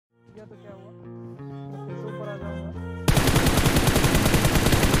किया तो क्या हुआ, मैं फिर से ऊपर आ जाऊंगा।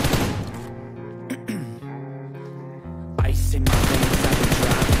 Ice in my veins, I've been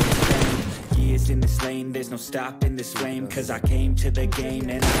driving this pain. Years in this lane, there's no stopping this flame. Cause I came to the game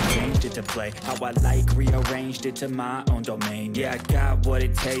and I changed it to play how I like, rearranged it to my own domain. Yeah, I got what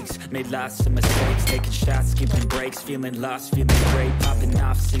it takes, made lots of mistakes, taking shots, skipping breaks, feeling lost, feeling great, popping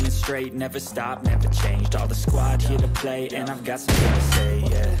off, singing straight, never stopped, never changed. All the squad here to play and I've got something to say,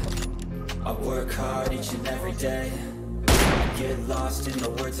 yeah. I work hard each and every day, I get lost in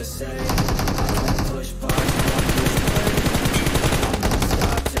the words I say, I don't push pause, I don't push play, I won't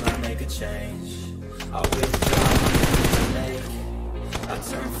stop till I make a change. I withdraw my moves I make, I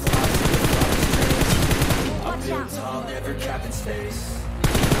turn flies into flawless traits, I build tall, never capping space,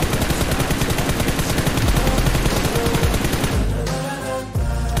 I won't stop till I make a change.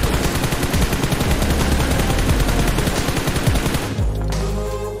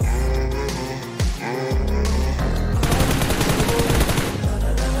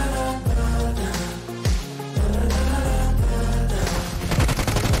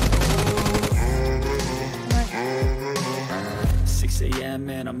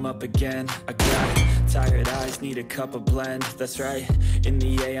 And I'm up again. I got tired eyes, need a cup of blend. That's right, in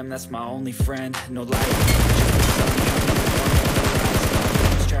the AM, that's my only friend. No light,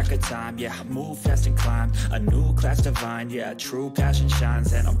 lose track of time. Yeah, I move fast and climb a new class divine. Yeah, true passion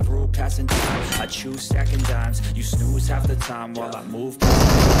shines and I'm through passing time. I choose stacking dimes, you snooze half the time while I move past.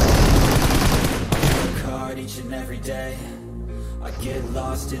 I work hard each and every day, I get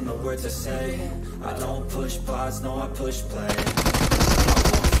lost in the words I say, I don't push pause, no I push play,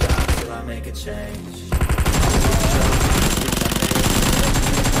 I make a change.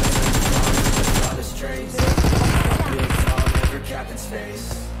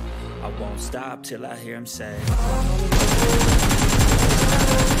 I won't stop till I hear him say